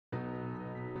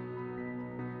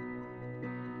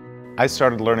I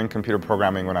started learning computer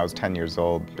programming when I was 10 years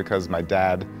old because my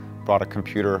dad brought a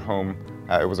computer home.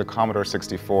 It was a Commodore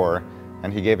 64,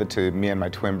 and he gave it to me and my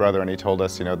twin brother, and he told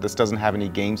us, this doesn't have any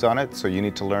games on it, so you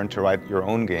need to learn to write your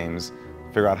own games,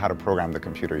 figure out how to program the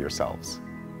computer yourselves.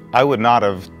 I would not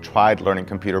have tried learning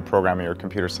computer programming or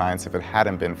computer science if it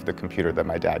hadn't been for the computer that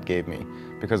my dad gave me,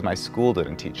 because my school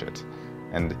didn't teach it.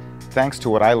 And thanks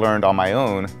to what I learned on my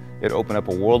own, it opened up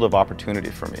a world of opportunity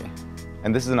for me.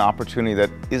 And this is an opportunity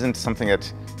that isn't something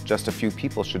that just a few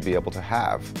people should be able to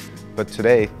have. But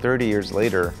today, 30 years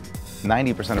later,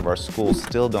 90% of our schools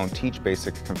still don't teach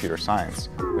basic computer science,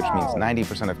 which means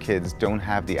 90% of kids don't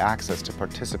have the access to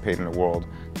participate in a world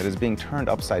that is being turned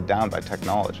upside down by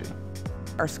technology.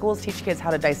 Our schools teach kids how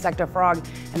to dissect a frog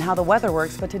and how the weather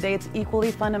works, but today it's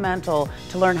equally fundamental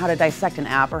to learn how to dissect an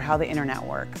app or how the internet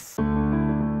works.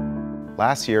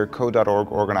 Last year,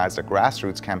 Code.org organized a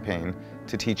grassroots campaign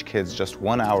to teach kids just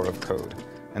 1 hour of code.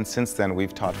 And since then,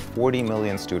 we've taught 40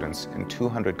 million students in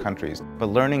 200 countries. But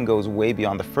learning goes way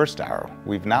beyond the first hour.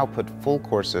 We've now put full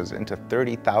courses into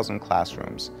 30,000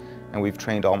 classrooms, and we've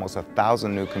trained almost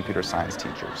 1,000 new computer science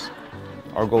teachers.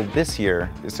 Our goal this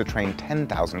year is to train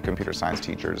 10,000 computer science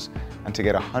teachers and to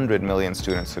get 100 million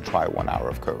students to try 1 hour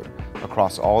of code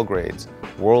across all grades,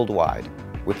 worldwide,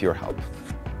 with your help.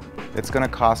 It's going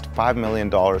to cost $5 million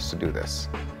to do this.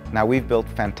 Now, we've built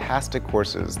fantastic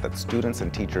courses that students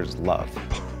and teachers love,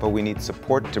 but we need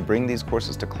support to bring these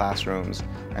courses to classrooms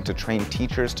and to train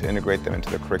teachers to integrate them into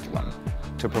the curriculum,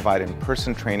 to provide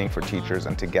in-person training for teachers,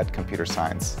 and to get computer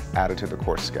science added to the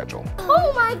course schedule.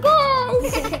 Oh my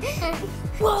gosh!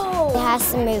 Whoa! It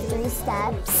has to move 3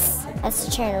 steps, it has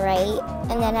to turn right,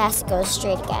 and then it has to go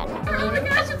straight again. Oh my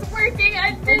gosh, it's working!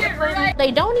 I did it right!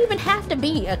 They don't even have to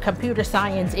be a computer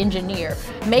science engineer.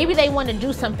 Maybe they want to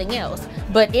do something else,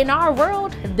 but in our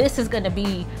world, this is going to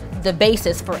be the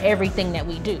basis for everything that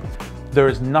we do. There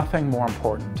is nothing more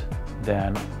important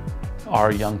than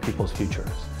our young people's futures.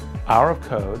 Hour of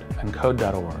Code and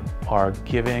Code.org are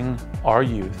giving our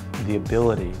youth the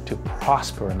ability to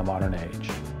prosper in the modern age.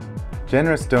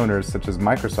 Generous donors such as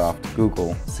Microsoft,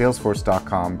 Google,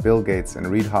 Salesforce.com, Bill Gates, and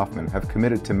Reid Hoffman have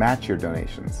committed to match your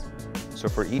donations. So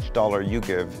for each dollar you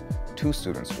give, 2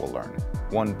 students will learn,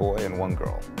 1 boy and 1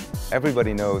 girl.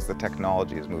 Everybody knows that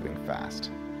technology is moving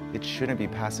fast. It shouldn't be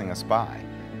passing us by.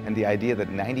 And the idea that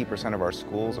 90% of our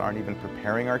schools aren't even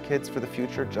preparing our kids for the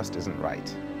future just isn't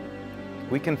right.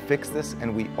 We can fix this,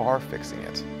 and we are fixing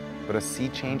it. But a sea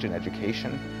change in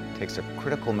education takes a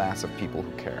critical mass of people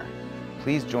who care.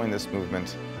 Please join this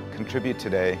movement, contribute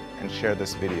today, and share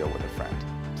this video with a friend.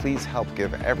 Please help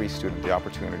give every student the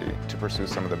opportunity to pursue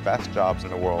some of the best jobs in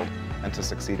the world and to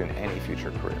succeed in any future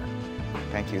career.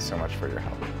 Thank you so much for your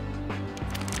help.